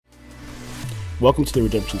Welcome to the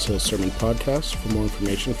Redemption Hill Sermon Podcast. For more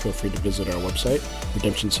information, feel free to visit our website,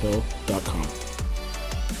 redemptionshill.com.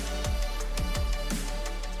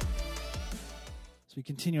 As we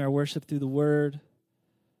continue our worship through the Word,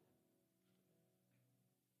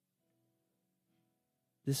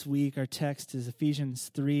 this week our text is Ephesians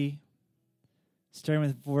 3, starting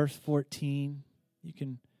with verse 14. You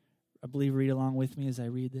can, I believe, read along with me as I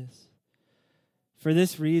read this. For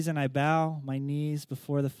this reason I bow my knees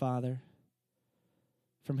before the Father,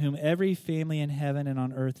 from whom every family in heaven and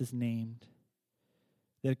on earth is named,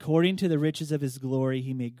 that according to the riches of his glory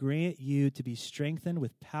he may grant you to be strengthened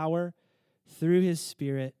with power through his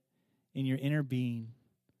Spirit in your inner being,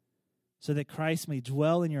 so that Christ may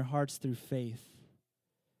dwell in your hearts through faith,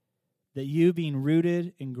 that you, being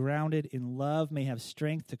rooted and grounded in love, may have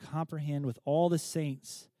strength to comprehend with all the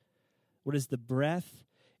saints what is the breadth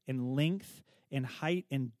and length and height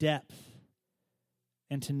and depth,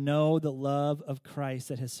 and to know the love of Christ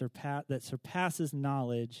that surpasses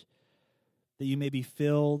knowledge, that you may be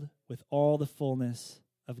filled with all the fullness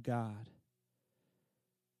of God.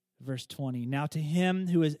 Verse 20, now to him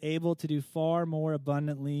who is able to do far more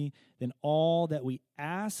abundantly than all that we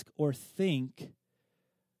ask or think,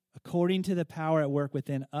 according to the power at work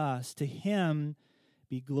within us, to him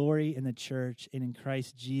be glory in the church and in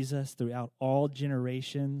Christ Jesus throughout all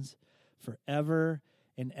generations, forever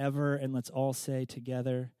and ever. And let's all say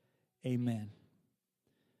together, amen.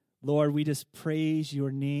 Lord, we just praise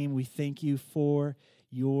your name. We thank you for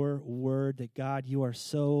your word, that God, you are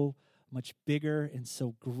so much bigger and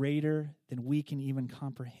so greater than we can even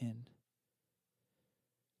comprehend.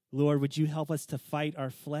 Lord, would you help us to fight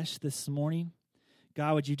our flesh this morning?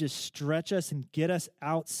 God, would you just stretch us and get us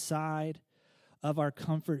outside of our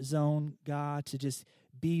comfort zone, God, to just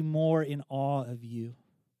be more in awe of you.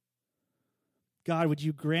 God, would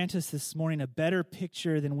you grant us this morning a better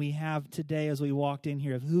picture than we have today as we walked in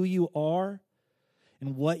here of who you are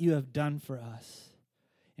and what you have done for us.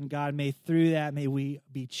 And God, may through that, may we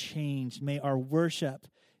be changed. May our worship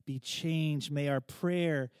be changed. May our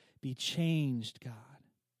prayer be changed, God.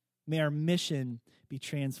 May our mission be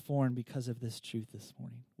transformed because of this truth this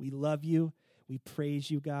morning. We love you. We praise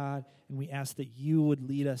you, God, and we ask that you would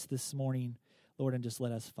lead us this morning, Lord, and just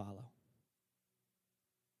let us follow.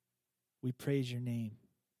 We praise your name.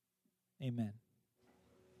 Amen.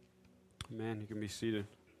 Man, you can be seated.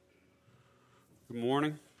 Good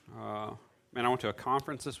morning. Man, I went to a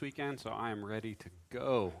conference this weekend, so I am ready to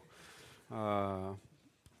go. We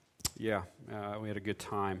had a good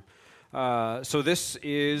time. So this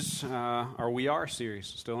is our We Are series,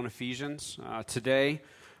 still in Ephesians. Today,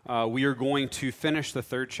 we are going to finish the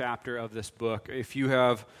third chapter of this book. If you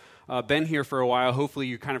have been here for a while, hopefully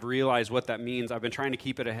you kind of realize what that means. I've been trying to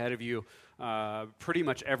keep it ahead of you pretty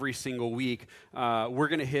much every single week. We're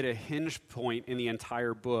going to hit a hinge point in the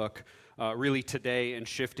entire book really today and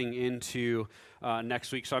shifting into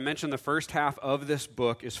next week. So I mentioned the first half of this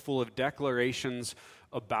book is full of declarations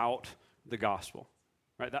about the gospel.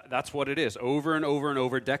 Right? That's what it is, over and over and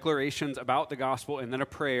over, declarations about the gospel and then a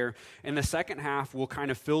prayer. And the second half will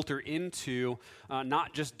kind of filter into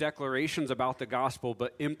not just declarations about the gospel,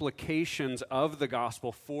 but implications of the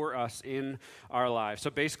gospel for us in our lives.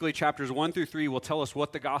 So basically, chapters 1 through 3 will tell us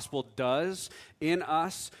what the gospel does in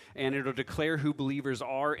us, and it'll declare who believers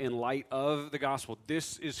are in light of the gospel.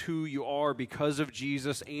 This is who you are because of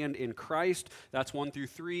Jesus and in Christ. That's 1 through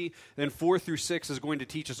 3. Then 4 through 6 is going to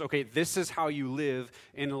teach us, okay, this is how you live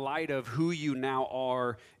in light of who you now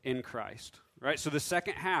are in Christ, right? So the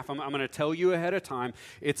second half, I'm going to tell you ahead of time,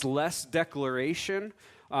 it's less declaration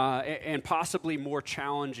and possibly more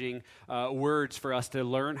challenging words for us to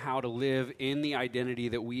learn how to live in the identity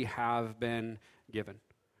that we have been given.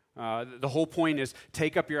 The whole point is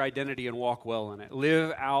take up your identity and walk well in it.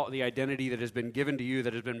 Live out the identity that has been given to you,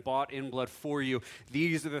 that has been bought in blood for you.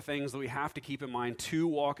 These are the things that we have to keep in mind to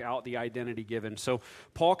walk out the identity given. So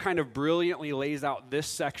Paul kind of brilliantly lays out this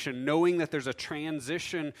section, knowing that there's a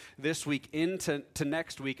transition this week into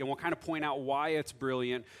next week, and we'll kind of point out why it's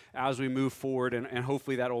brilliant as we move forward, and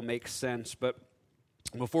hopefully that will make sense. But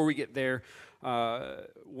before we get there,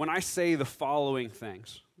 when I say the following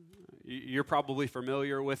things, you're probably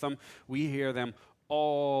familiar with them. We hear them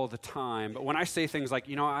all the time. But when I say things like,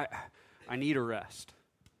 I need a rest.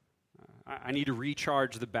 I need to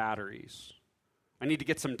recharge the batteries. I need to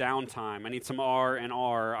get some downtime. I need some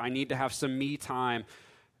R&R. I need to have some me time.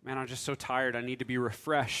 Man, I'm just so tired. I need to be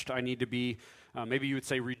refreshed. I need to be, maybe you would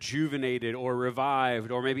say rejuvenated or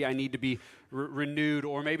revived, or maybe I need to be renewed,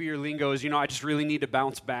 or maybe your lingo is, I just really need to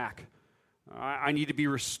bounce back. I need to be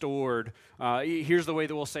restored. Here's the way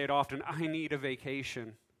that we'll say it often. I need a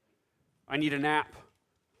vacation. I need a nap.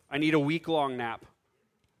 I need a week-long nap.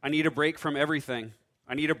 I need a break from everything.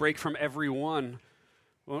 I need a break from everyone.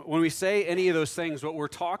 When we say any of those things, what we're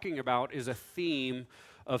talking about is a theme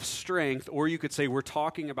of strength, or you could say we're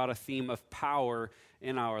talking about a theme of power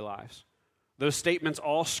in our lives. Those statements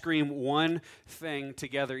all scream one thing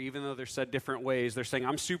together, even though they're said different ways. They're saying,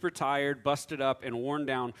 I'm super tired, busted up, and worn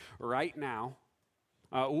down right now,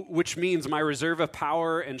 which means my reserve of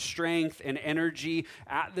power and strength and energy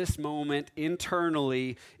at this moment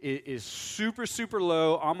internally is super, super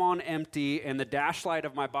low. I'm on empty, and the dash light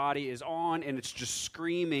of my body is on, and it's just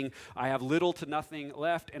screaming, I have little to nothing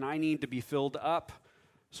left, and I need to be filled up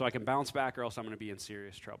so I can bounce back, or else I'm going to be in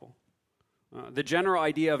serious trouble. The general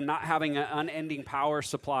idea of not having an unending power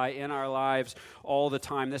supply in our lives all the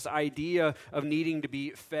time, this idea of needing to be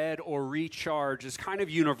fed or recharged is kind of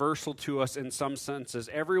universal to us in some senses.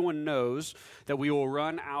 Everyone knows that we will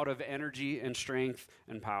run out of energy and strength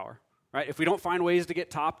and power. Right? If we don't find ways to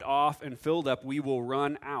get topped off and filled up, we will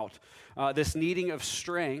run out. This needing of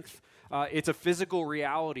strength, it's a physical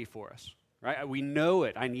reality for us. Right? We know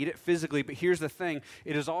it. I need it physically, but here's the thing.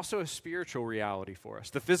 It is also a spiritual reality for us.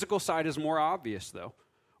 The physical side is more obvious, though,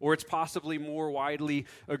 or it's possibly more widely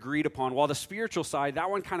agreed upon. While the spiritual side, that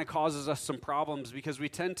one kind of causes us some problems because we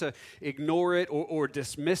tend to ignore it or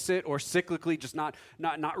dismiss it or cyclically just not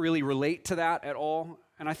really relate to that at all.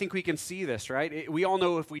 And I think we can see this, right? We all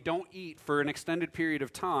know if we don't eat for an extended period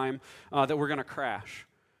of time that we're going to crash.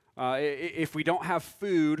 If we don't have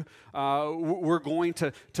food, we're going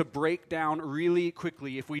to break down really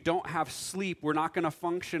quickly. If we don't have sleep, we're not going to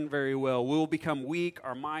function very well. We'll become weak.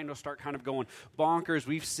 Our mind will start kind of going bonkers.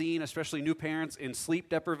 We've seen, especially new parents, in sleep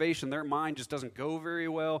deprivation, their mind just doesn't go very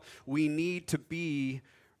well. We need to be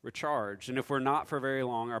recharged. And if we're not for very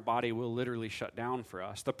long, our body will literally shut down for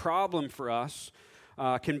us. The problem for us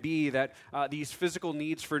can be that these physical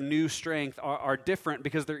needs for new strength are different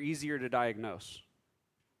because they're easier to diagnose.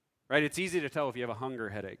 Right? It's easy to tell if you have a hunger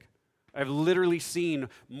headache. I've literally seen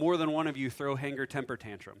more than one of you throw hanger temper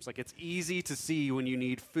tantrums. Like, it's easy to see when you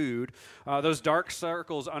need food. Those dark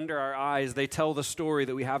circles under our eyes, they tell the story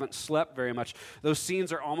that we haven't slept very much. Those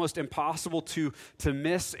scenes are almost impossible to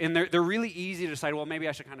miss, and they're really easy to decide, well, maybe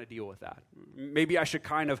I should kind of deal with that. Maybe I should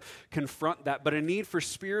kind of confront that. But a need for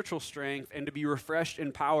spiritual strength and to be refreshed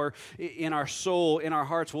in power in our soul, in our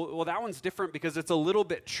hearts, well, that one's different because it's a little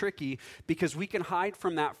bit tricky because we can hide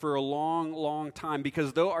from that for a long, long time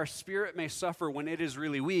because though our spirit may suffer when it is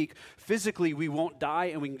really weak, physically we won't die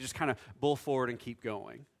and we can just kind of bull forward and keep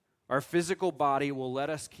going. Our physical body will let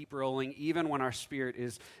us keep rolling even when our spirit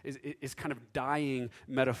is kind of dying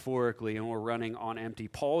metaphorically and we're running on empty.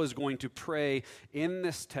 Paul is going to pray in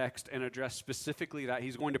this text and address specifically that.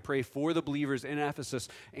 He's going to pray for the believers in Ephesus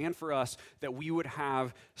and for us that we would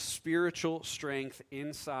have spiritual strength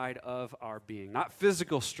inside of our being. Not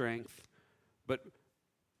physical strength, but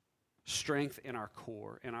strength in our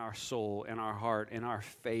core, in our soul, in our heart, in our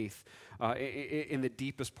faith, in the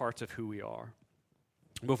deepest parts of who we are.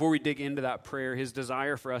 Before we dig into that prayer, his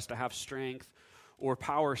desire for us to have strength or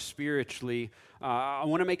power spiritually, I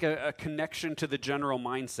want to make a connection to the general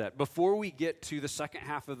mindset. Before we get to the second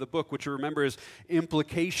half of the book, which you remember is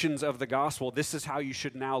implications of the gospel, this is how you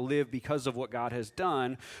should now live because of what God has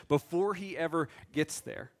done, before he ever gets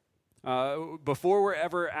there. Before we're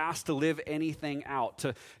ever asked to live anything out,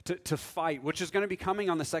 to fight, which is going to be coming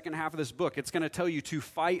on the second half of this book. It's going to tell you to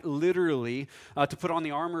fight literally, to put on the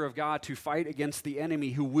armor of God, to fight against the enemy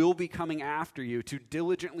who will be coming after you, to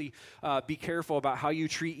diligently be careful about how you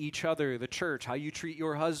treat each other, the church, how you treat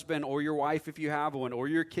your husband or your wife if you have one, or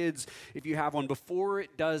your kids if you have one. Before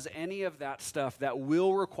it does any of that stuff that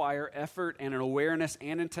will require effort and an awareness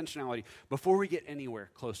and intentionality, before we get anywhere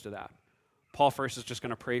close to that, Paul first is just going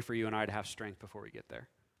to pray for you and I to have strength before we get there.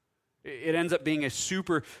 It ends up being a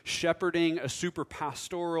super shepherding, a super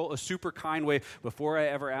pastoral, a super kind way. Before I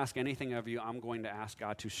ever ask anything of you, I'm going to ask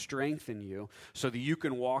God to strengthen you so that you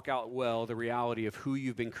can walk out well the reality of who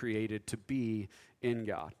you've been created to be in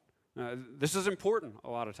God. This is important a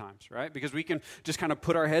lot of times, right? Because we can just kind of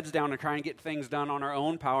put our heads down and try and get things done on our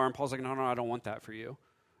own power. And Paul's like, no, I don't want that for you.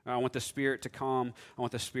 I want the Spirit to come. I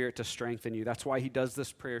want the Spirit to strengthen you. That's why he does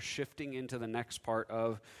this prayer, shifting into the next part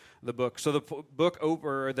of the book. So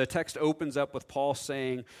the text opens up with Paul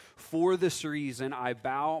saying, "For this reason I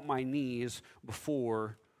bow my knees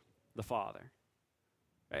before the Father."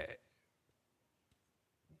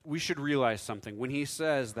 We should realize something. When he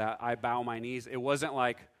says that, I bow my knees, it wasn't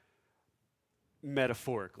like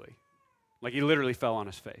metaphorically. Like he literally fell on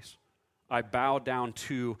his face. I bowed down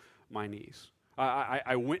to my knees.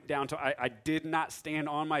 I went down to, I did not stand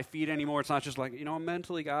on my feet anymore. It's not just like,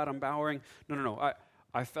 mentally, God, I'm bowing. No.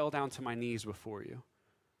 I fell down to my knees before you.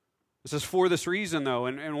 It says, for this reason, though,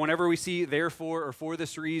 and whenever we see therefore or for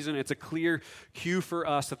this reason, it's a clear cue for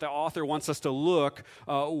us that the author wants us to look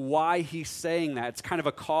why he's saying that. It's kind of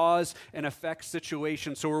a cause and effect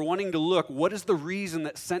situation. So we're wanting to look, what is the reason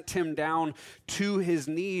that sent him down to his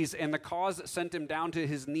knees? And the cause that sent him down to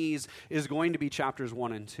his knees is going to be chapters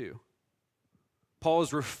 1 and 2. Paul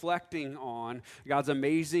is reflecting on God's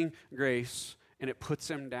amazing grace, and it puts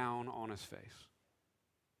him down on his face.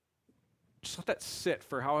 Just let that sit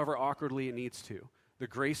for however awkwardly it needs to. The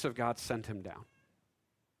grace of God sent him down.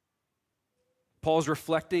 Paul's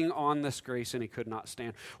reflecting on this grace and he could not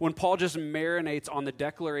stand. When Paul just marinates on the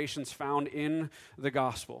declarations found in the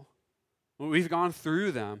gospel, when we've gone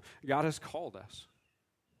through them, God has called us.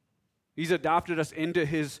 He's adopted us into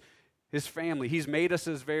his family. He's made us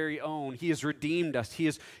his very own. He has redeemed us.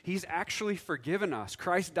 He's actually forgiven us.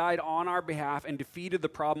 Christ died on our behalf and defeated the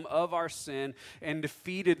problem of our sin and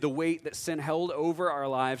defeated the weight that sin held over our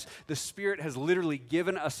lives. The Spirit has literally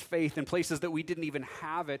given us faith in places that we didn't even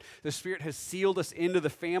have it. The Spirit has sealed us into the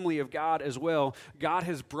family of God as well. God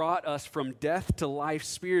has brought us from death to life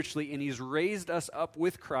spiritually, and he's raised us up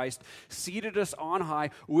with Christ, seated us on high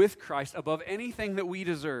with Christ above anything that we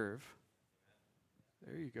deserve.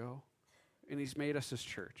 There you go. And he's made us his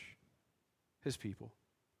church, his people.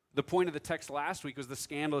 The point of the text last week was the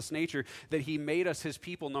scandalous nature that he made us his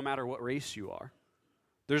people no matter what race you are.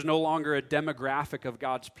 There's no longer a demographic of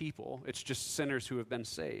God's people. It's just sinners who have been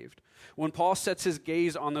saved. When Paul sets his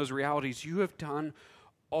gaze on those realities, you have done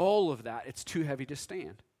all of that. It's too heavy to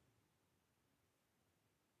stand.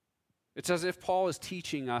 It's as if Paul is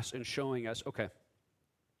teaching us and showing us, okay,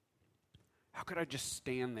 how could I just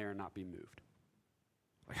stand there and not be moved?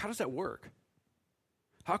 Like, how does that work?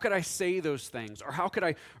 How could I say those things? Or how could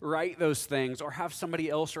I write those things? Or have somebody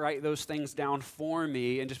else write those things down for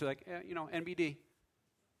me and just be like, NBD.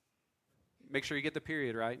 Make sure you get the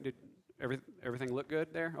period right. Did everything look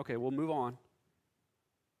good there? Okay, we'll move on.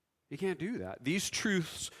 You can't do that. These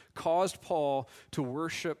truths caused Paul to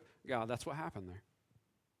worship God. That's what happened there.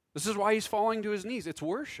 This is why he's falling to his knees. It's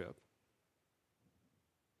worship.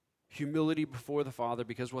 Humility before the Father,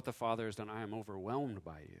 because what the Father has done, I am overwhelmed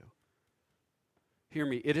by you. Hear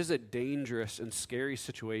me, it is a dangerous and scary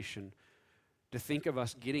situation to think of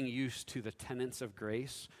us getting used to the tenets of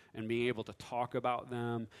grace and being able to talk about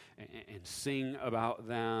them and sing about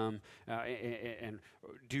them and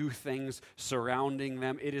do things surrounding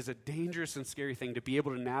them. It is a dangerous and scary thing to be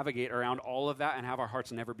able to navigate around all of that and have our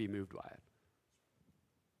hearts never be moved by it.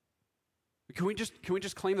 Can we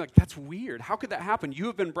just claim like that's weird? How could that happen? You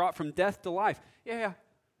have been brought from death to life. Yeah,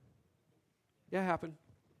 it happened.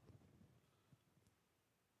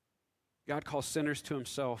 God calls sinners to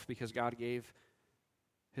himself because God gave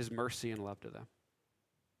his mercy and love to them.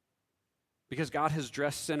 Because God has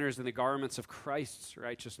dressed sinners in the garments of Christ's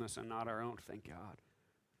righteousness and not our own, thank God.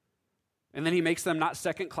 And then he makes them not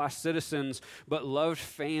second-class citizens, but loved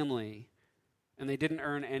family. And they didn't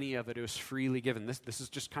earn any of it. It was freely given. This is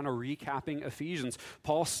just kind of recapping Ephesians.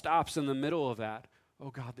 Paul stops in the middle of that.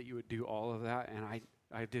 Oh, God, that you would do all of that, and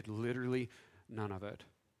I did literally none of it.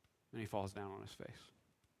 And he falls down on his face.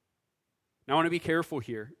 Now, I want to be careful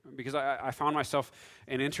here because I found myself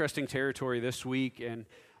in interesting territory this week and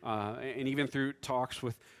even through talks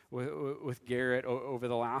with Garrett over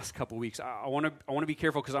the last couple weeks. I want to be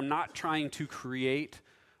careful because I'm not trying to create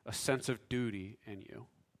a sense of duty in you.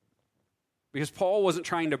 Because Paul wasn't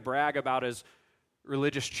trying to brag about his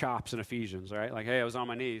religious chops in Ephesians, right? Like, hey, I was on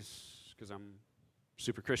my knees because I'm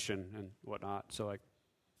super Christian and whatnot. So, like,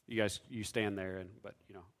 you stand there, but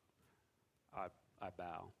I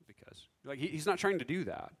bow because, like, he's not trying to do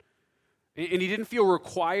that. And he didn't feel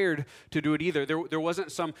required to do it either. There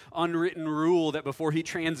wasn't some unwritten rule that before he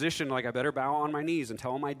transitioned, like, I better bow on my knees and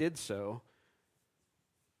tell him I did so.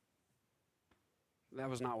 That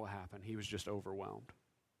was not what happened. He was just overwhelmed.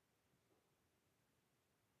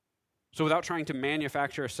 So without trying to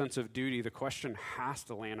manufacture a sense of duty, the question has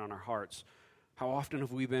to land on our hearts. How often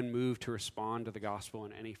have we been moved to respond to the gospel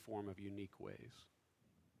in any form of unique ways?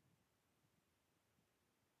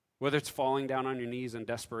 Whether it's falling down on your knees in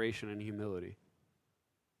desperation and humility,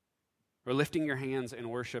 or lifting your hands in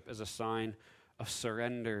worship as a sign of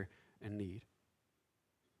surrender and need.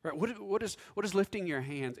 Right? What is lifting your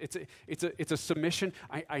hands? It's a submission.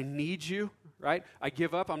 I need you, right? I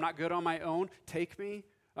give up. I'm not good on my own. Take me.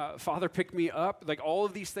 Father, pick me up. Like, all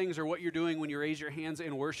of these things are what you're doing when you raise your hands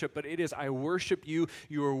in worship, but it is, I worship you.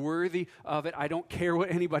 You are worthy of it. I don't care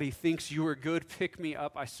what anybody thinks. You are good. Pick me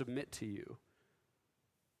up. I submit to you.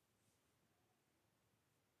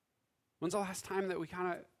 When's the last time that we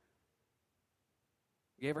kind of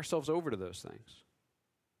gave ourselves over to those things?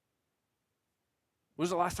 When was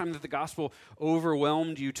the last time that the gospel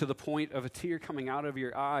overwhelmed you to the point of a tear coming out of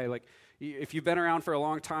your eye? Like, if you've been around for a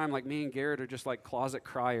long time, like me and Garrett are just like closet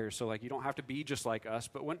criers, so like you don't have to be just like us,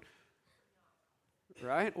 but when,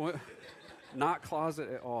 right? Not closet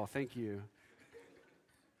at all, thank you.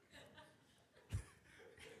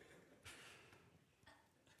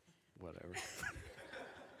 Whatever.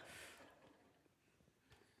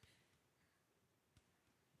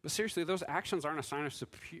 But seriously, those actions aren't a sign of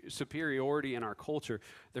superiority in our culture.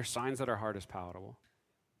 They're signs that our heart is palatable.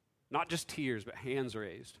 Not just tears, but hands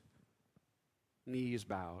raised, knees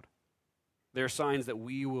bowed. They're signs that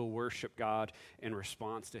we will worship God in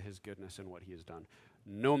response to his goodness and what he has done,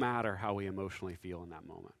 no matter how we emotionally feel in that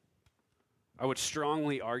moment. I would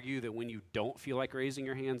strongly argue that when you don't feel like raising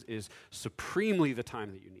your hands is supremely the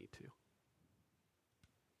time that you need to.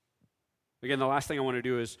 Again, the last thing I want to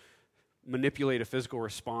do is manipulate a physical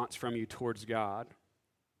response from you towards God.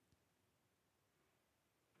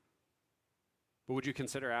 But would you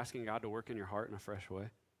consider asking God to work in your heart in a fresh way?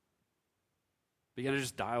 Begin to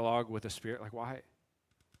just dialogue with the Spirit, like, why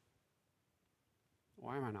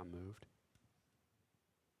am I not moved?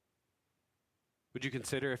 Would you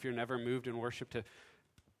consider, if you're never moved in worship,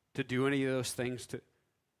 to do any of those things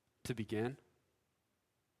to begin?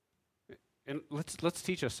 And let's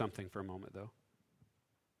teach us something for a moment, though.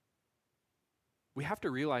 We have to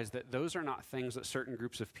realize that those are not things that certain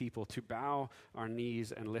groups of people, to bow our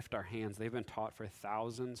knees and lift our hands, they've been taught for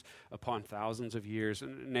thousands upon thousands of years.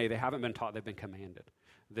 And nay, they haven't been taught, they've been commanded.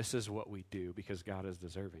 This is what we do because God is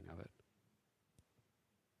deserving of it.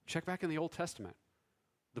 Check back in the Old Testament,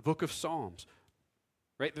 the book of Psalms,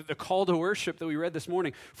 right? The call to worship that we read this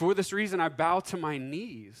morning. For this reason, I bow to my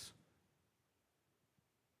knees.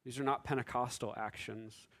 These are not Pentecostal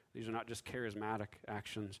actions. These are not just charismatic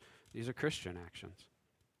actions. These are Christian actions.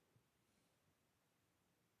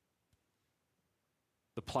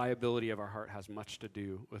 The pliability of our heart has much to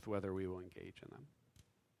do with whether we will engage in them.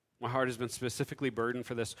 My heart has been specifically burdened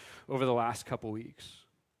for this over the last couple weeks.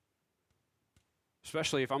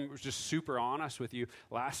 Especially if I'm just super honest with you,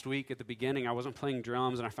 last week at the beginning, I wasn't playing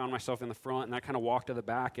drums and I found myself in the front and I kind of walked to the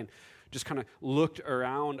back and just kind of looked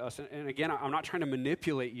around us. And again, I'm not trying to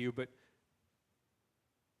manipulate you, but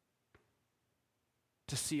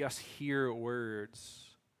to see us hear words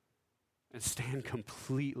and stand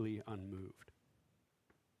completely unmoved.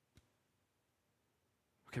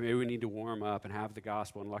 Okay, maybe we need to warm up and have the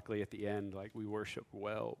gospel, and luckily at the end, like, we worship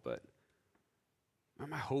well, but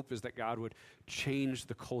my hope is that God would change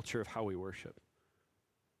the culture of how we worship.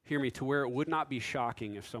 Hear me, to where it would not be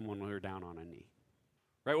shocking if someone were down on a knee.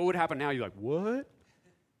 Right? What would happen now? You're like, what?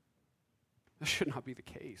 That should not be the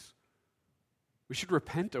case. We should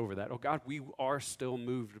repent over that. Oh God, we are still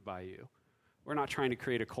moved by you. We're not trying to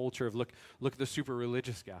create a culture of look at the super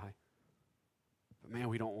religious guy. But man,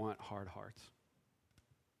 we don't want hard hearts.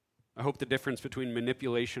 I hope the difference between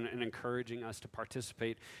manipulation and encouraging us to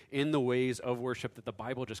participate in the ways of worship that the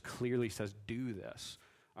Bible just clearly says, do this.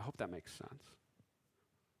 I hope that makes sense.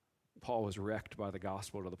 Paul was wrecked by the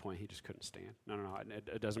gospel to the point he just couldn't stand. No,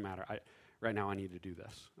 it doesn't matter. Right now I need to do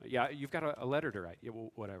this. Yeah, you've got a letter to write. Yeah,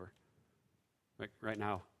 well, whatever. Like right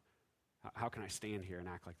now, how can I stand here and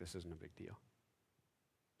act like this isn't a big deal?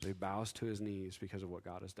 So he bows to his knees because of what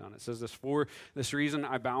God has done. It says this, for this reason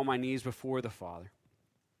I bow my knees before the Father,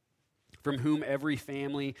 from whom every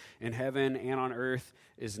family in heaven and on earth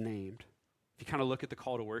is named. If you kind of look at the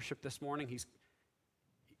call to worship this morning, he's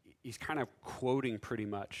kind of quoting pretty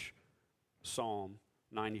much Psalm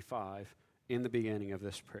 95 in the beginning of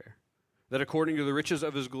this prayer. That according to the riches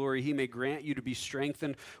of his glory, he may grant you to be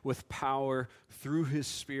strengthened with power through his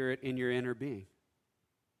Spirit in your inner being,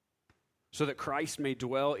 so that Christ may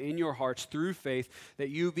dwell in your hearts through faith, that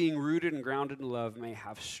you, being rooted and grounded in love, may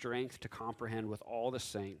have strength to comprehend with all the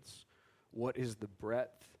saints what is the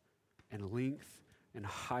breadth and length and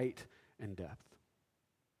height and depth,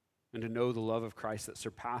 and to know the love of Christ that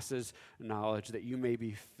surpasses knowledge, that you may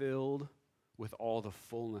be filled with all the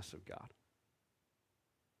fullness of God.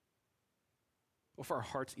 Or for our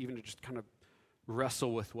hearts even to just kind of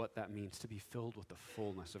wrestle with what that means, to be filled with the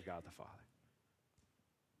fullness of God the Father.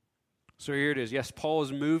 So here it is. Yes, Paul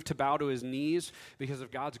is moved to bow to his knees because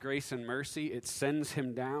of God's grace and mercy. It sends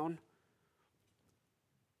him down.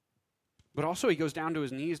 But also he goes down to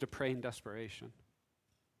his knees to pray in desperation.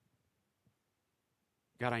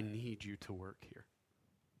 God, I need you to work here.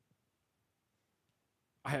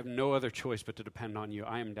 I have no other choice but to depend on you.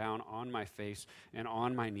 I am down on my face and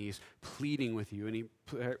on my knees, pleading with you.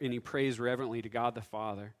 And he prays reverently to God the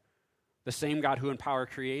Father, the same God who in power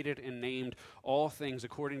created and named all things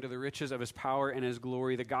according to the riches of his power and his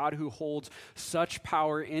glory, the God who holds such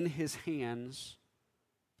power in his hands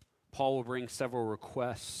Paul will bring several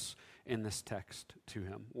requests in this text to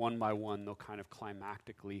him. One by one, they'll kind of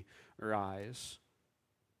climactically rise.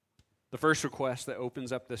 The first request that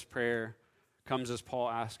opens up this prayer comes as Paul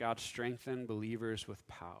asks God to strengthen believers with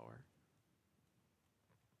power.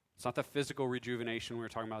 It's not the physical rejuvenation we were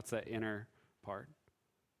talking about, it's that inner part.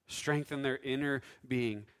 Strengthen their inner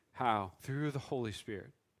being. How? Through the Holy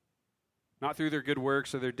Spirit. Not through their good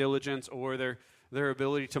works or their diligence or their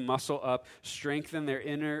ability to muscle up. Strengthen their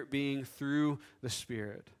inner being through the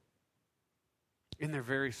Spirit. In their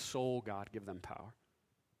very soul, God, give them power.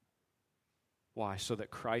 Why? So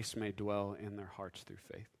that Christ may dwell in their hearts through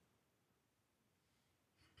faith.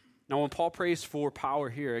 Now, when Paul prays for power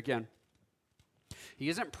here, again, he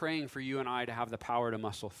isn't praying for you and I to have the power to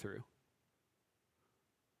muscle through.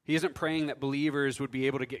 He isn't praying that believers would be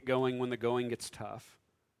able to get going when the going gets tough.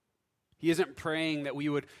 He isn't praying that we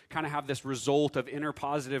would kind of have this result of inner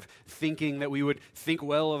positive thinking, that we would think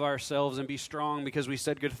well of ourselves and be strong because we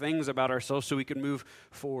said good things about ourselves so we could move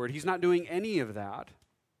forward. He's not doing any of that.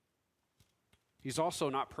 He's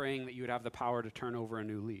also not praying that you would have the power to turn over a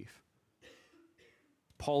new leaf.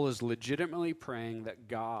 Paul is legitimately praying that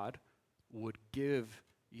God would give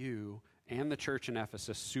you and the church in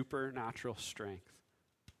Ephesus supernatural strength,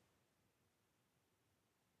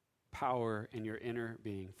 power in your inner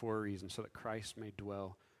being for a reason, so that Christ may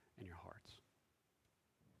dwell in your hearts.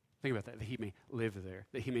 Think about that he may live there,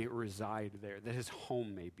 that he may reside there, that his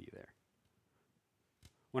home may be there.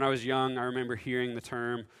 When I was young, I remember hearing the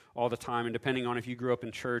term all the time, and depending on if you grew up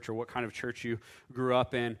in church or what kind of church you grew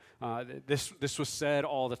up in, this was said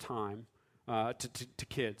all the time to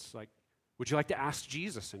kids, like, would you like to ask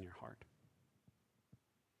Jesus in your heart?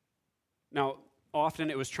 Now, often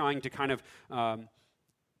it was trying to kind of,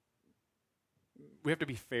 we have to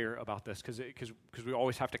be fair about this because we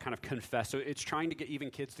always have to kind of confess. So it's trying to get even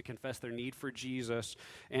kids to confess their need for Jesus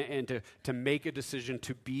and to make a decision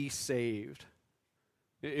to be saved.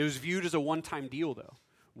 It was viewed as a one-time deal, though.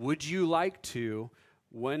 Would you like to,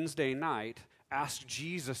 Wednesday night, ask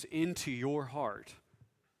Jesus into your heart?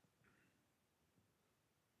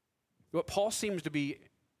 What Paul seems to be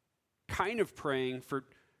kind of praying for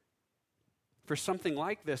something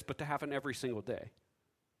like this, but to happen every single day.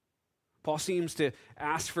 Paul seems to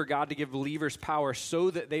ask for God to give believers power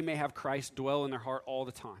so that they may have Christ dwell in their heart all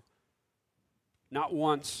the time. Not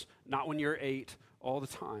once, not when you're 8, all the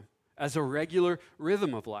time. As a regular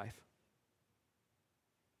rhythm of life.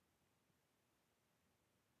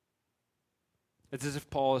 It's as if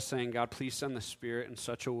Paul is saying, God, please send the Spirit in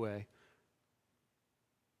such a way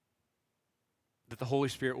that the Holy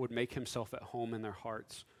Spirit would make himself at home in their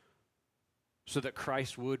hearts, so that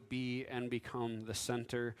Christ would be and become the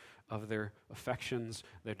center of their affections,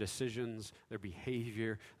 their decisions, their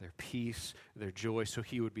behavior, their peace, their joy, so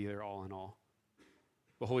he would be their all in all.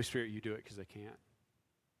 But Holy Spirit, you do it because they can't.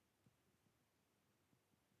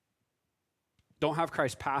 Don't have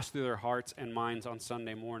Christ pass through their hearts and minds on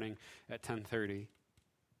Sunday morning at 10:30.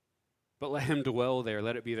 But let him dwell there.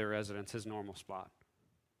 Let it be their residence, his normal spot.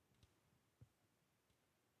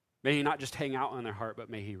 May he not just hang out in their heart, but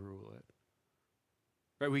may he rule it.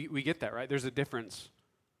 Right? We get that, right? There's a difference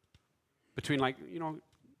between, like,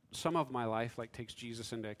 some of my life takes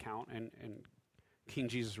Jesus into account and King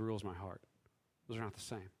Jesus rules my heart. Those are not the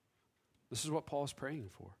same. This is what Paul is praying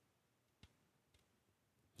for.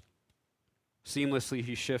 Seamlessly,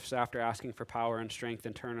 he shifts after asking for power and strength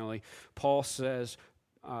internally. Paul says,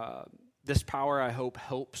 this power, I hope,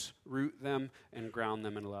 helps root them and ground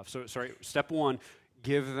them in love. So, step 1,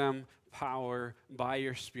 give them power by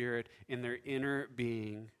your Spirit in their inner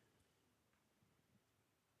being.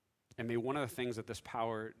 And may one of the things that this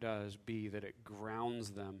power does be that it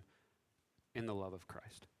grounds them in the love of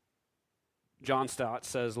Christ. John Stott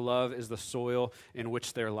says, love is the soil in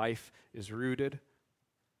which their life is rooted.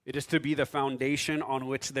 It is to be the foundation on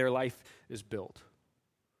which their life is built.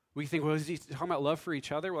 We think, well, is he talking about love for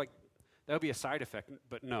each other? That would be a side effect,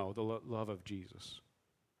 but no, the love of Jesus.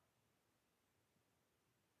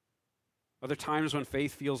 Other times when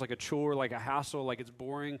faith feels like a chore, like a hassle, like it's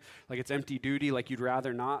boring, like it's empty duty, like you'd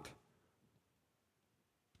rather not.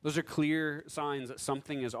 Those are clear signs that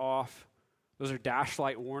something is off. Those are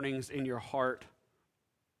dashlight warnings in your heart.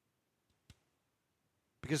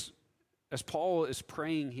 Because as Paul is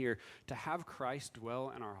praying here, to have Christ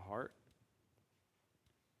dwell in our heart,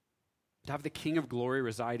 to have the King of glory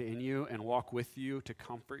reside in you and walk with you to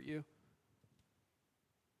comfort you,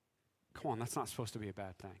 come on, that's not supposed to be a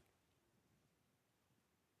bad thing.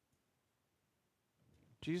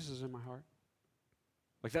 Jesus is in my heart.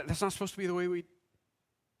 That's not supposed to be the way we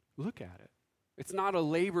look at it. It's not a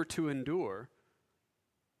labor to endure.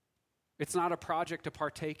 It's not a project to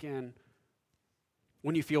partake in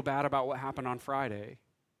when you feel bad about what happened on Friday.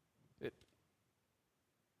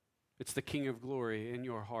 It's the King of glory in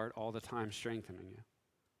your heart all the time, strengthening you.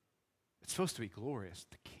 It's supposed to be glorious,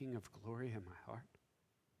 the King of glory in my heart.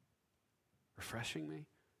 Refreshing me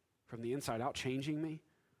from the inside out, changing me,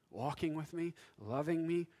 walking with me, loving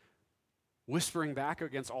me, whispering back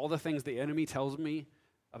against all the things the enemy tells me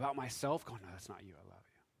about myself, going, no, that's not you, I love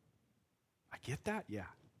you. I get that? Yeah.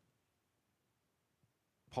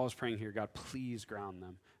 Paul's praying here, God, please ground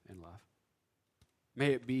them in love.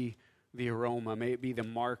 May it be the aroma, may it be the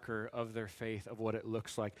marker of their faith, of what it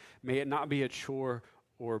looks like. May it not be a chore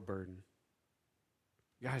or a burden.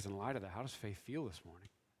 Guys, in light of that, how does faith feel this morning?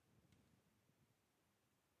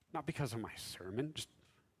 Not because of my sermon, just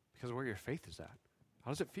because of where your faith is at.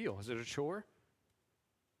 How does it feel? Is it a chore?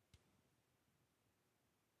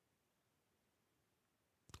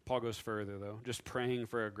 Paul goes further, though. Just praying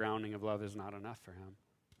for a grounding of love is not enough for him.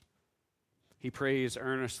 He prays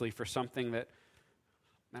earnestly for something that,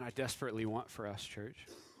 man, I desperately want for us, church.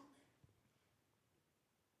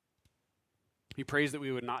 He prays that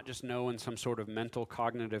we would not just know in some sort of mental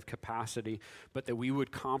cognitive capacity, but that we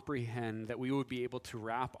would comprehend, that we would be able to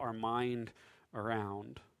wrap our mind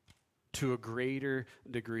around to a greater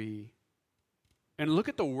degree. And look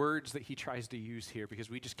at the words that he tries to use here,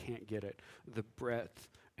 because we just can't get it. The breadth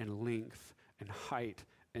and length and height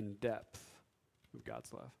and depth of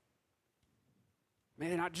God's love. May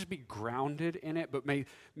they not just be grounded in it, but may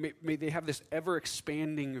they have this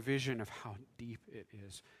ever-expanding vision of how deep it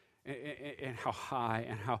is, and how high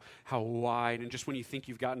and how wide. And just when you think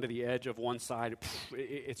you've gotten to the edge of one side,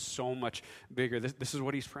 it's so much bigger. This is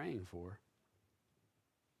what he's praying for.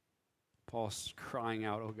 Paul's crying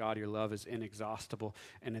out, oh God, your love is inexhaustible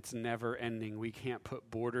and it's never ending. We can't put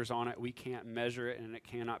borders on it. We can't measure it, and it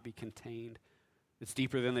cannot be contained. It's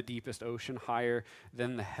deeper than the deepest ocean, higher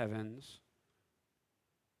than the heavens.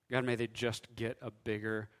 God, may they just get a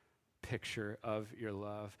bigger picture of your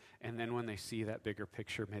love. And then when they see that bigger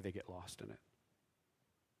picture, may they get lost in it.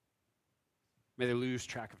 May they lose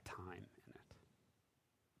track of time in it.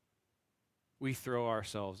 We throw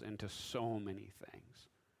ourselves into so many things.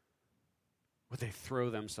 Would they throw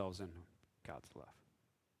themselves into God's love?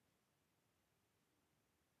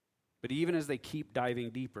 But even as they keep diving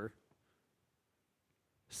deeper,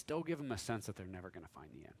 still give them a sense that they're never going to find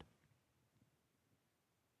the end.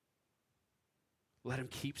 Let them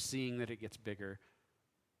keep seeing that it gets bigger.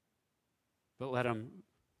 But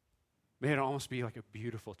may it almost be like a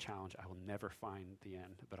beautiful challenge. I will never find the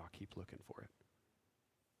end, but I'll keep looking for it.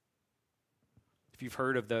 If you've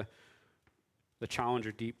heard of the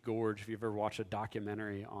Challenger Deep Gorge, if you've ever watched a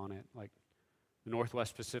documentary on it, like the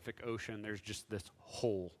Northwest Pacific Ocean, there's just this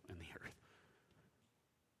hole in the earth.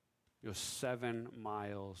 It goes 7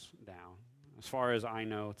 miles down. As far as I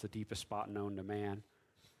know, it's the deepest spot known to man.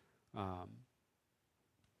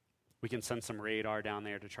 We can send some radar down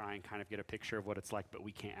there to try and kind of get a picture of what it's like, but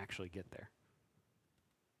we can't actually get there.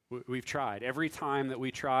 We've tried. Every time that we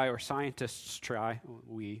try, or scientists try,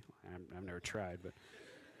 I've never tried, but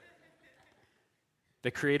they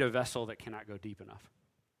create a vessel that cannot go deep enough.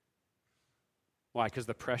 Why? Because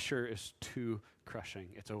the pressure is too crushing.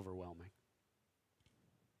 It's overwhelming.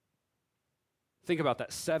 Think about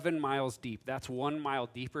that, 7 miles deep. That's 1 mile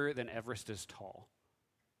deeper than Everest is tall.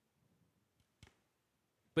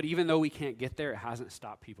 But even though we can't get there, it hasn't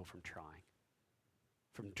stopped people from trying,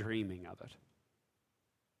 from dreaming of it,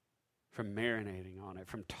 from marinating on it,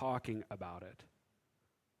 from talking about it.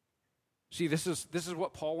 See, this is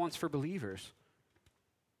what Paul wants for believers.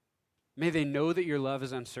 May they know that your love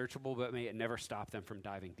is unsearchable, but may it never stop them from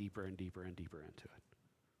diving deeper and deeper and deeper into it.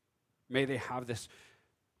 May they have this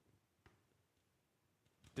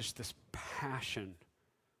passion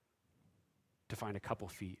to find a couple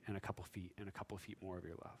feet and a couple feet and a couple feet more of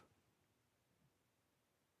your love.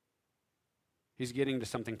 He's getting to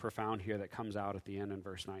something profound here that comes out at the end in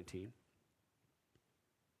verse 19.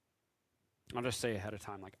 I'll just say ahead of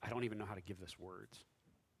time, I don't even know how to give this words.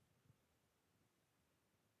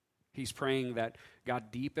 He's praying that God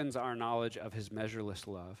deepens our knowledge of his measureless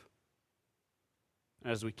love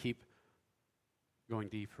as we keep going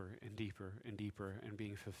deeper and deeper and deeper and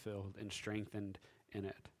being fulfilled and strengthened in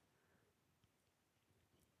it.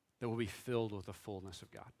 That we'll be filled with the fullness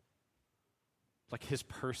of God. Like his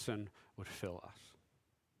person would fill us.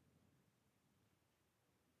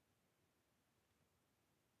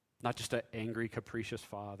 Not just an angry, capricious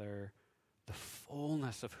father. The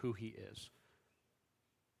fullness of who he is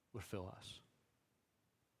would fill us.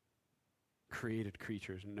 Created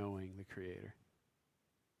creatures knowing the Creator.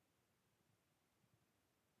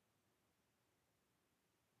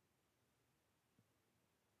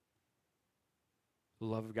 The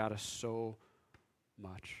love of God is so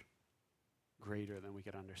much greater than we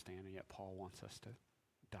could understand, and yet Paul wants us to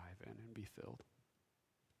dive in and be filled.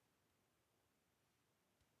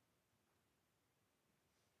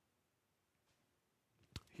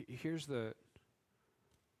 Here's the,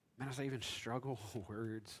 man, as I even struggle with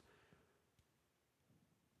words,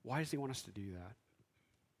 why does he want us to do that?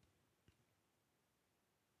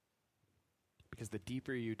 Because the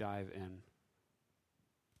deeper you dive in,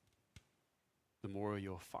 the more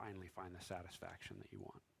you'll finally find the satisfaction that you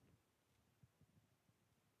want.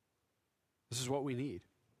 This is what we need.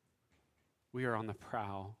 We are on the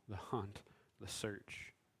prowl, the hunt, the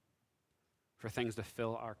search for things to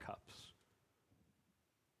fill our cups.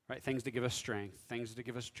 Right? Things to give us strength, things to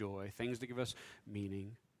give us joy, things to give us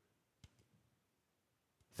meaning,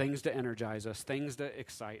 things to energize us, things to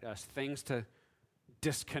excite us, things to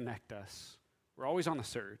disconnect us. We're always on the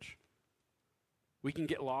search. We can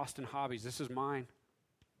get lost in hobbies. This is mine.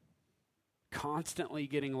 Constantly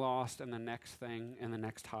getting lost in the next thing and the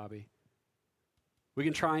next hobby. We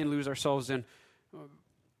can try and lose ourselves in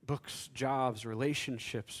books, jobs,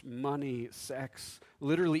 relationships, money, sex,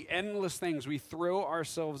 literally endless things we throw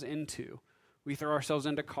ourselves into. We throw ourselves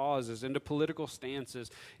into causes, into political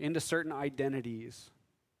stances, into certain identities.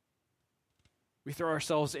 We throw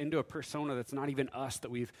ourselves into a persona that's not even us,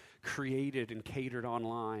 that we've created and catered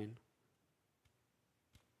online.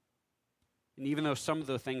 And even though some of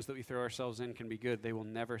the things that we throw ourselves in can be good, they will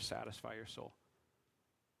never satisfy your soul.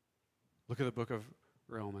 Look at the book of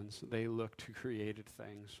Romans. They look to created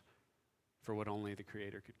things for what only the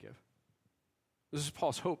Creator could give. This is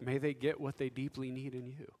Paul's hope. May they get what they deeply need in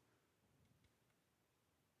you.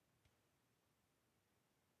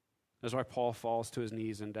 That's why Paul falls to his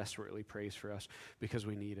knees and desperately prays for us, because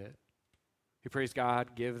we need it. He prays, God,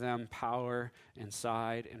 give them power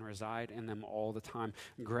inside and reside in them all the time.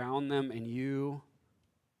 Ground them in you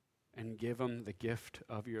and give them the gift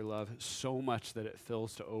of your love so much that it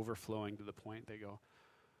fills to overflowing to the point they go,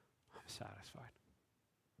 I'm satisfied.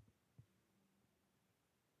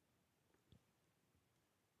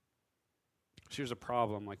 So here's a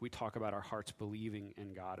problem. Like, we talk about our hearts believing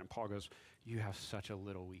in God, and Paul goes, you have such a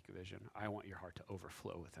little weak vision. I want your heart to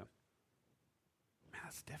overflow with him. Man,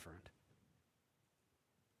 that's different.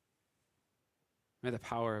 May the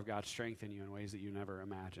power of God strengthen you in ways that you never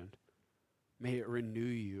imagined. May it renew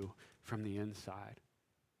you from the inside.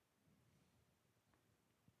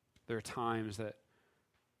 There are times that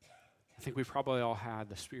I think we've probably all had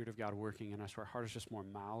the Spirit of God working in us where our heart is just more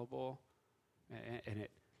malleable and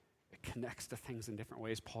it connects to things in different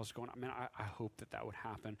ways. Paul's going, man, I hope that would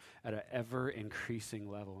happen at an ever-increasing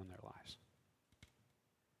level in their lives.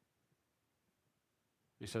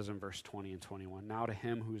 He says in verse 20 and 21, now to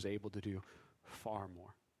him who is able to do far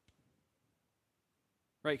more.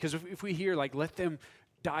 Right, because if we hear, like, let them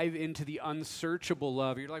dive into the unsearchable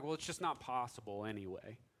love, you're like, well, it's just not possible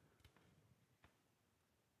anyway.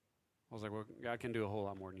 I was like, well, God can do a whole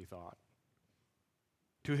lot more than you thought.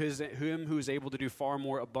 To him who is able to do far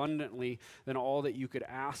more abundantly than all that you could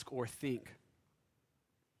ask or think.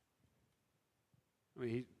 I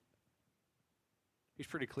mean, he's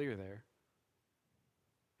pretty clear there.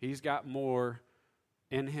 He's got more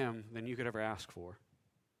in him than you could ever ask for.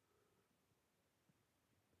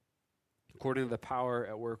 According to the power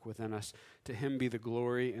at work within us, to him be the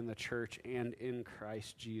glory in the church and in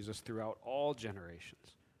Christ Jesus throughout all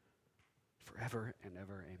generations, forever and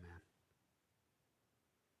ever. Amen.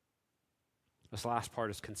 This last part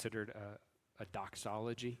is considered a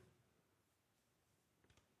doxology,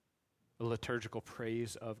 a liturgical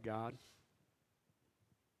praise of God.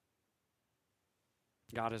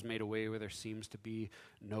 God has made a way where there seems to be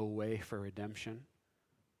no way for redemption.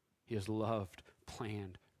 He has loved,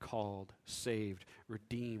 planned, called, saved,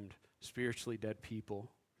 redeemed spiritually dead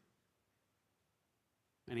people.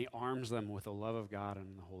 And he arms them with the love of God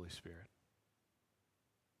and the Holy Spirit.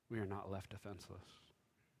 We are not left defenseless.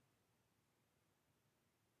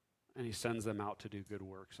 And he sends them out to do good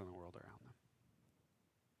works in the world around them.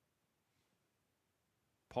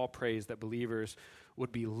 Paul prays that believers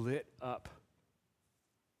would be lit up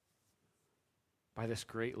by this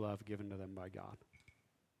great love given to them by God.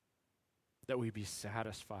 That we be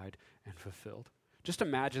satisfied and fulfilled. Just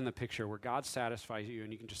imagine the picture where God satisfies you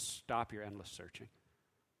and you can just stop your endless searching.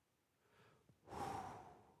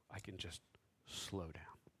 I can just slow down.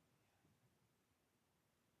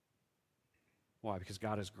 Why? Because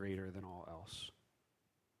God is greater than all else.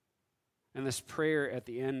 And this prayer at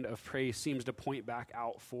the end of praise seems to point back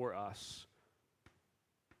out for us.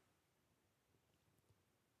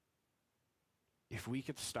 If we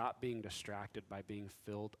could stop being distracted by being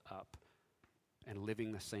filled up and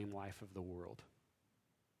living the same life of the world,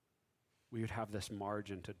 we would have this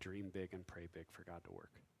margin to dream big and pray big for God to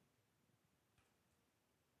work.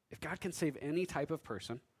 If God can save any type of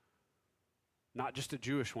person, not just a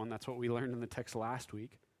Jewish one, that's what we learned in the text last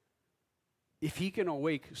week. If he can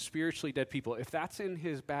awake spiritually dead people, if that's in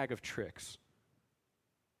his bag of tricks,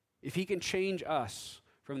 if he can change us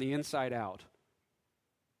from the inside out,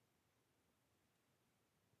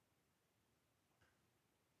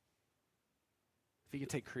 if he can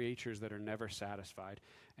take creatures that are never satisfied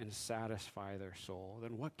and satisfy their soul,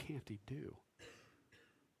 then what can't he do?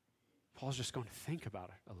 Paul's just going to think about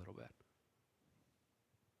it a little bit.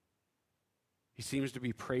 He seems to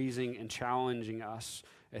be praising and challenging us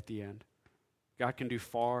at the end. God can do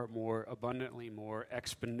far more, abundantly more,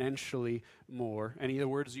 exponentially more. Any of the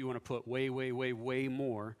words you want to put, way, way, way, way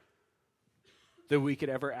more than we could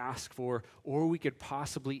ever ask for, or we could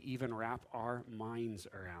possibly even wrap our minds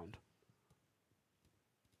around.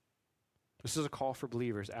 This is a call for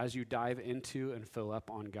believers. As you dive into and fill up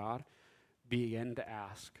on God, begin to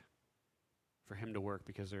ask for him to work,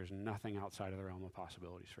 because there's nothing outside of the realm of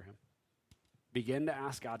possibilities for him. Begin to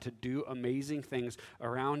ask God to do amazing things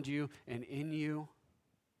around you and in you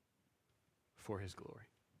for his glory.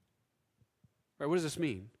 Right, what does this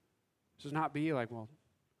mean? This does not be like, well,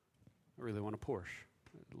 I really want a Porsche.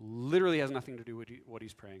 It literally has nothing to do with what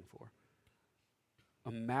he's praying for.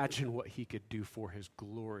 Imagine what he could do for his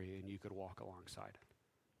glory, and you could walk alongside it.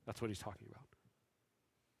 That's what he's talking about.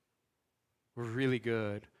 We're really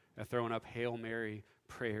good at throwing up Hail Mary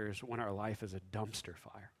prayers when our life is a dumpster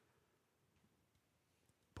fire.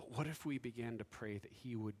 But what if we began to pray that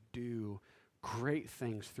he would do great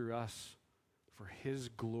things through us for his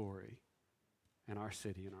glory in our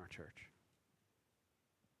city and our church?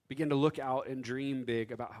 Begin to look out and dream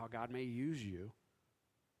big about how God may use you.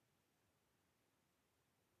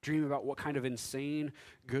 Dream about what kind of insane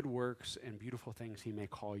good works and beautiful things he may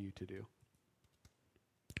call you to do.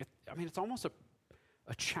 It's almost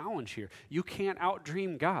a challenge here. You can't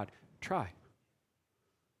outdream God. Try.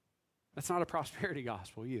 That's not a prosperity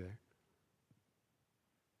gospel either.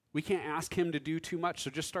 We can't ask him to do too much, so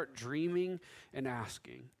just start dreaming and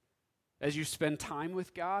asking. As you spend time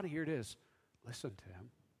with God, here it is. Listen to him.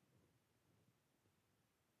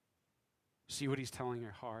 See what he's telling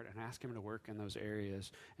your heart and ask him to work in those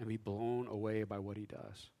areas and be blown away by what he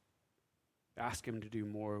does. Ask him to do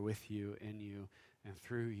more with you, in you, and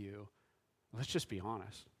through you. Let's just be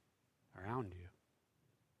honest, around you.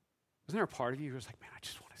 Isn't there a part of you who's like, man, I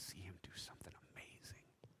just want to see him do something amazing?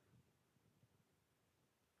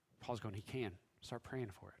 Paul's going, he can. Start praying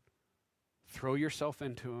for it. Throw yourself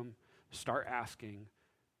into him, start asking,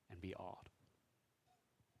 and be awed.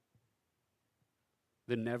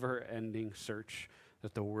 The never-ending search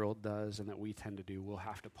that the world does and that we tend to do, we'll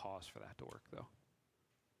have to pause for that to work, though.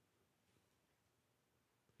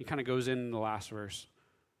 He kind of goes in the last verse.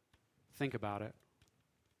 Think about it.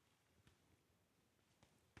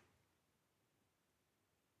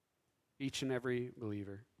 Each and every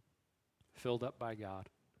believer, filled up by God,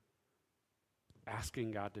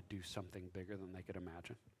 asking God to do something bigger than they could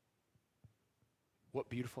imagine. What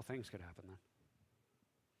beautiful things could happen then?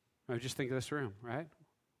 I mean, just think of this room, right?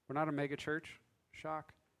 We're not a mega church.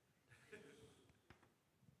 Shock.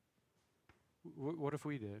 What if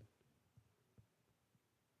we did?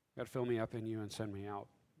 God, fill me up in you and send me out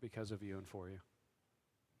because of you and for you.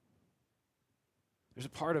 There's a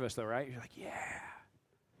part of us, though, right? You're like, yeah.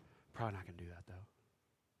 Probably not going to do that,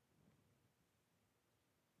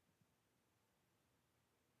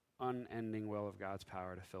 though. Unending well of God's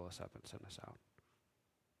power to fill us up and send us out.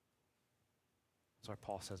 That's why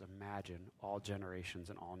Paul says, imagine all generations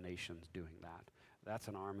and all nations doing that. That's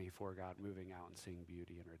an army for God moving out and seeing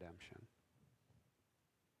beauty and redemption.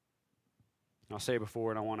 And I'll say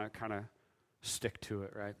before, and I want to kind of stick to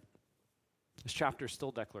it, right? This chapter is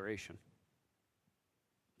still declaration.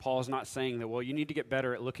 Paul is not saying that, well, you need to get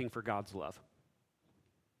better at looking for God's love.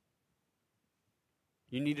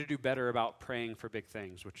 You need to do better about praying for big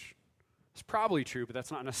things, which is probably true, but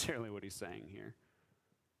that's not necessarily what he's saying here.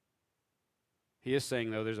 He is saying,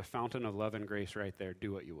 though, there's a fountain of love and grace right there.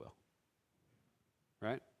 Do what you will.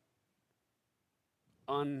 Right?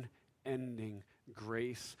 Unending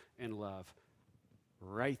grace and love.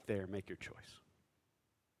 Right there, make your choice.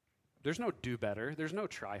 There's no do better. There's no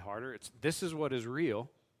try harder. This is what is real.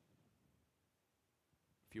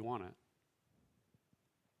 If you want it.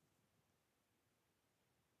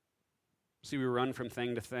 See, we run from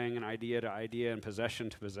thing to thing and idea to idea and possession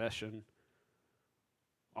to possession,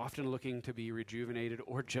 often looking to be rejuvenated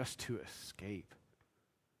or just to escape.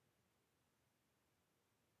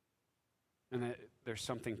 And that there's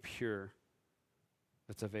something pure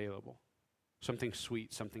that's available. something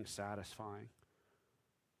sweet, something satisfying.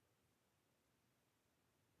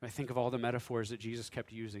 I think of all the metaphors that Jesus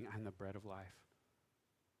kept using. I'm the bread of life.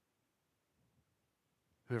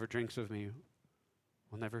 Whoever drinks of me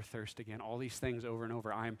will never thirst again. All these things over and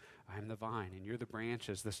over. I'm the vine and you're the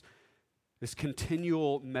branches. This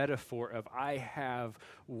continual metaphor of I have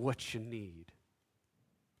what you need.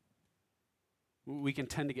 We can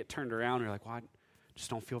tend to get turned around and we're like, well, I just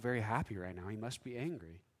don't feel very happy right now. He must be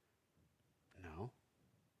angry. No.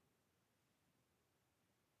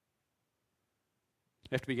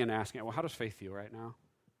 You have to begin asking, well, how does faith feel right now?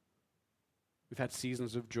 We've had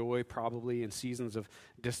seasons of joy probably and seasons of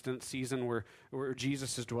distance, season where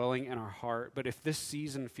Jesus is dwelling in our heart. But if this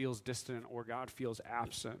season feels distant or God feels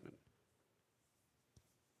absent,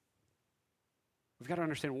 we've got to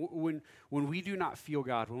understand when we do not feel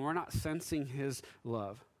God, when we're not sensing his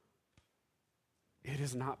love, it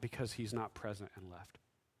is not because he's not present and left.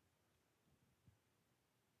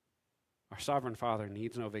 Our sovereign Father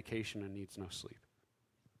needs no vacation and needs no sleep.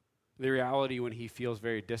 The reality when he feels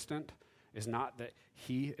very distant is not that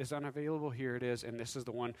he is unavailable. Here it is, and this is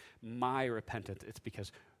the one, my repentance. It's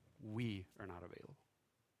because we are not available.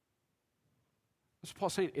 That's what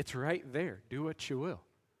Paul's saying. It's right there. Do what you will.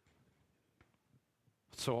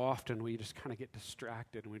 So often we just kind of get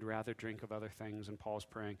distracted and we'd rather drink of other things. And Paul's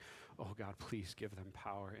praying, oh God, please give them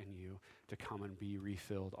power in you to come and be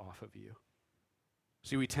refilled off of you.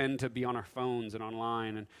 See, we tend to be on our phones and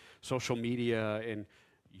online and social media and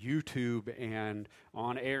YouTube and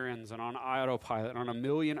on errands and on autopilot and on a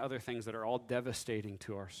million other things that are all devastating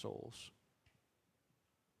to our souls.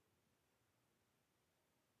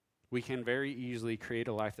 We can very easily create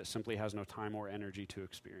a life that simply has no time or energy to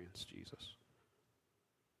experience Jesus.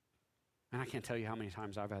 And I can't tell you how many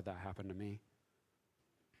times I've had that happen to me.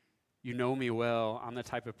 You know me well. I'm the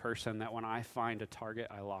type of person that when I find a target,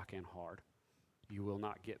 I lock in hard. You will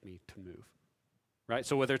not get me to move. Right?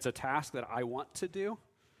 So whether it's a task that I want to do,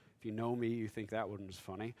 if you know me, you think that one was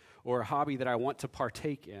funny, or a hobby that I want to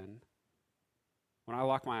partake in, when I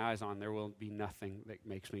lock my eyes on, there will be nothing that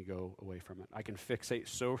makes me go away from it. I can fixate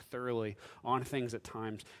so thoroughly on things at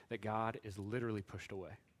times that God is literally pushed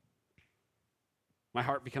away. My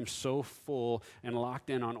heart becomes so full and locked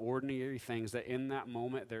in on ordinary things that in that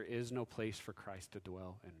moment there is no place for Christ to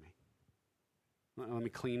dwell in me. Let me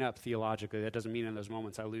clean up theologically. That doesn't mean in those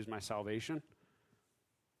moments I lose my salvation.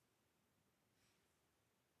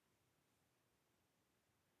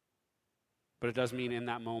 But it does mean in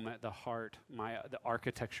that moment, the heart, the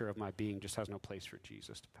architecture of my being just has no place for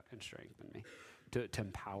Jesus and strengthen me, to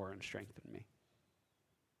empower and strengthen me.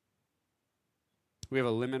 We have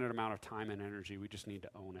a limited amount of time and energy. We just need to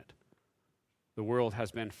own it. The world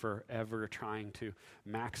has been forever trying to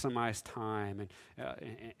maximize time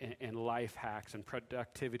and life hacks and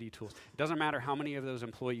productivity tools. It doesn't matter how many of those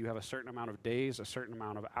employ you have a certain amount of days, a certain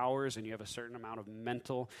amount of hours, and you have a certain amount of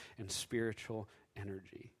mental and spiritual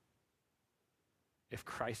energy. If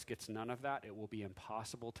Christ gets none of that, it will be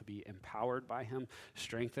impossible to be empowered by him,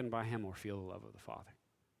 strengthened by him, or feel the love of the Father.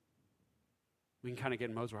 We can kind of get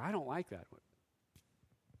in modes where I don't like that.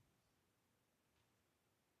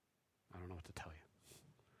 I don't know what to tell you.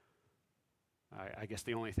 I guess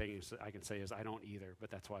the only thing I can say is I don't either, but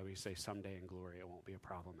that's why we say someday in glory it won't be a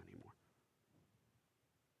problem anymore.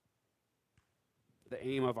 The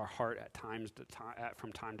aim of our heart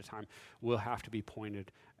from time to time will have to be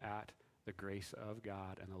pointed at the grace of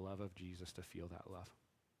God and the love of Jesus to feel that love.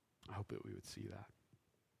 I hope that we would see that.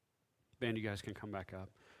 Band, you guys can come back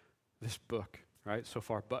up. This book, right, so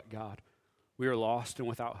far, but God. We are lost and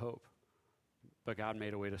without hope, but God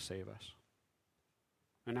made a way to save us.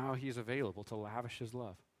 And now he's available to lavish his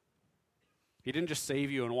love. He didn't just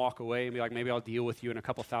save you and walk away and be like, maybe I'll deal with you in a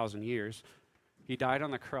couple thousand years. He died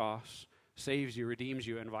on the cross, saves you, redeems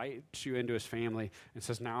you, invites you into his family, and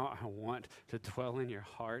says, now I want to dwell in your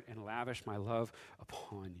heart and lavish my love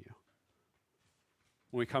upon you.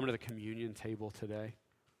 When we come to the communion table today,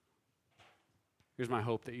 here's my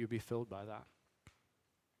hope that you'd be filled by that.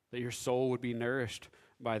 That your soul would be nourished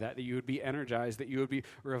by that you would be energized, that you would be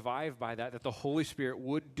revived by that the Holy Spirit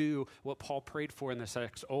would do what Paul prayed for in this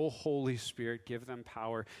text. Oh, Holy Spirit, give them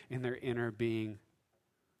power in their inner being.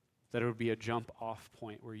 That it would be a jump-off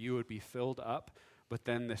point where you would be filled up, but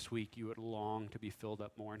then this week you would long to be filled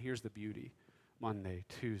up more. And here's the beauty. Monday,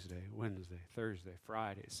 Tuesday, Wednesday, Thursday,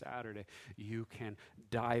 Friday, Saturday, you can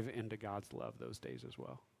dive into God's love those days as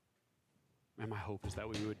well. And my hope is that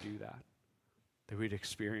we would do that we'd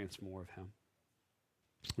experience more of him.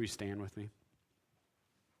 Will you stand with me?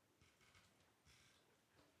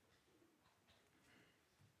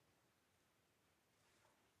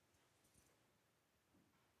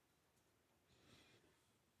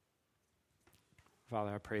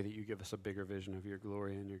 Father, I pray that you give us a bigger vision of your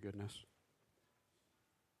glory and your goodness.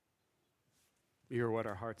 You are what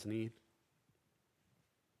our hearts need.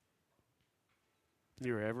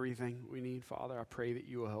 You are everything we need, Father. I pray that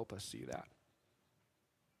you will help us see that.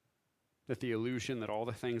 That the illusion, that all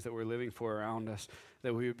the things that we're living for around us,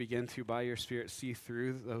 that we would begin to, by your Spirit, see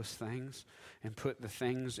through those things and put the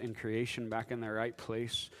things in creation back in their right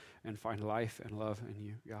place and find life and love in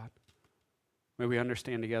you, God. May we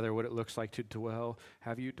understand together what it looks like to dwell,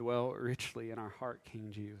 have you dwell richly in our heart,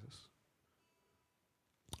 King Jesus.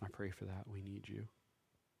 I pray for that. We need you.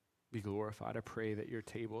 Be glorified. I pray that your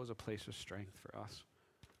table is a place of strength for us.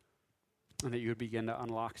 And that you would begin to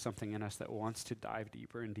unlock something in us that wants to dive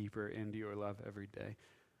deeper and deeper into your love every day.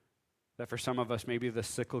 That for some of us, maybe the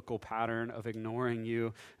cyclical pattern of ignoring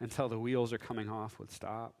you until the wheels are coming off would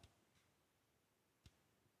stop.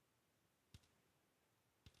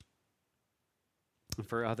 And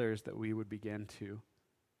for others, that we would begin to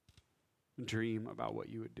dream about what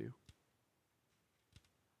you would do.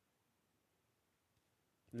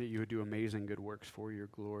 And that you would do amazing good works for your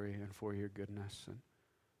glory and for your goodness. And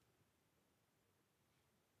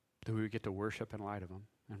that we would get to worship in light of them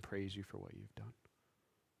and praise you for what you've done.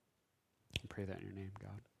 I pray that in your name,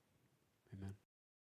 God. Amen.